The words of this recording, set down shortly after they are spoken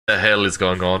The hell is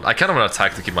going on? I kind of want to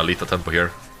attack to keep my lethal tempo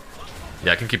here.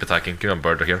 Yeah, I can keep attacking. Give me a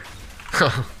bird here.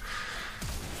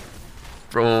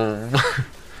 Bro.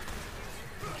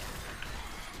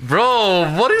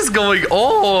 Bro, what is going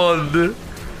on?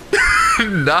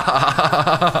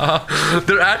 Nah.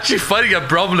 They're actually fighting at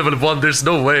Braum level 1. There's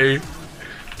no way.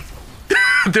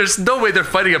 There's no way they're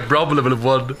fighting at Braum level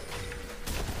 1.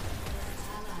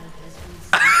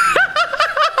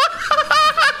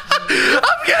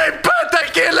 I'm getting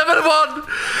pentakill level 1!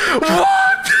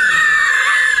 What?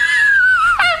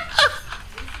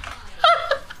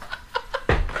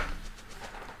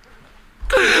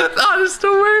 Oh, there's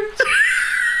no way.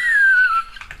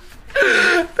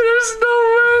 There's no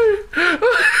way.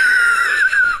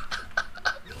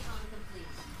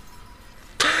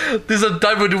 This is a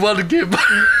diamond 1 game.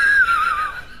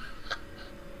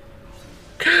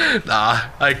 Nah,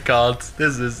 I can't.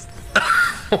 This is...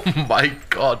 Oh my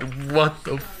god, what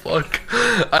the fuck?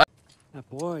 That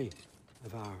boy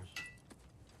of ours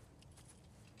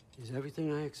is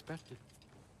everything I expected.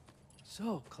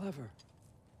 So clever,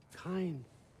 kind.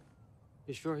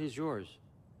 You sure he's yours?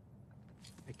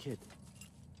 Hey kid,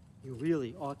 you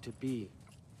really ought to be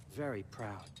very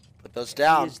proud. Put those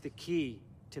down. He is the key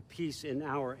to peace in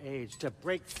our age, to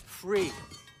break free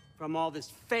from all this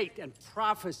fate and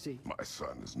prophecy. My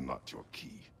son is not your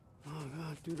key. Oh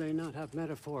God, do they not have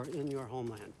metaphor in your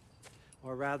homeland?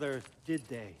 Or rather, did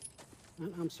they?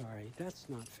 I'm sorry, that's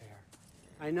not fair.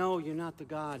 I know you're not the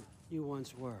god you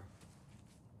once were.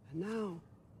 And now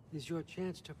is your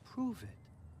chance to prove it.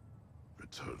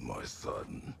 Return my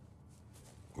son,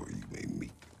 or you may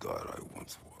meet the god I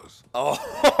once was.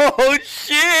 Oh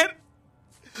shit!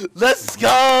 Let's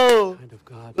go! What kind of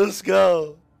god Let's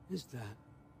go! is that?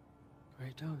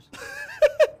 Kratos?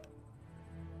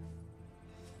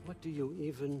 What do you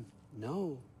even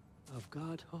know of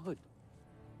godhood?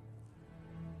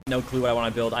 No clue what I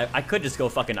want to build. I could just go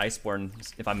fucking Iceborne,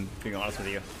 if I'm being honest with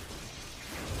you.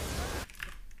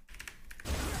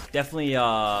 Definitely,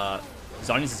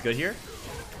 Zonius is good here.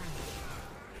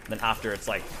 Then after, it's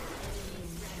like...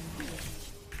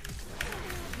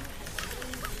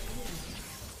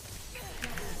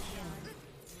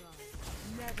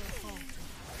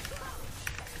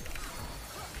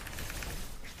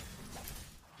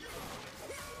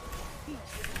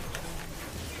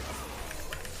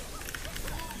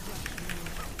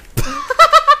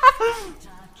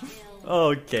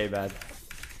 Okay, man.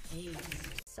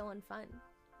 So unfun.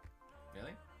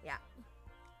 Really? Yeah.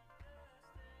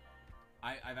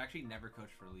 I've actually never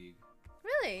coached for League.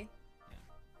 Really? Yeah.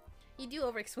 You do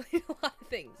over-explain a lot of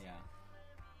things. Yeah.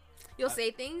 You'll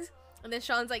say things, and then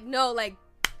Sean's like, no, like,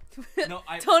 No,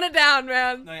 tone it down,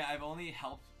 man. No, yeah, I've only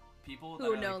helped people Who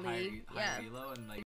that are know like League, high yeah. elo and like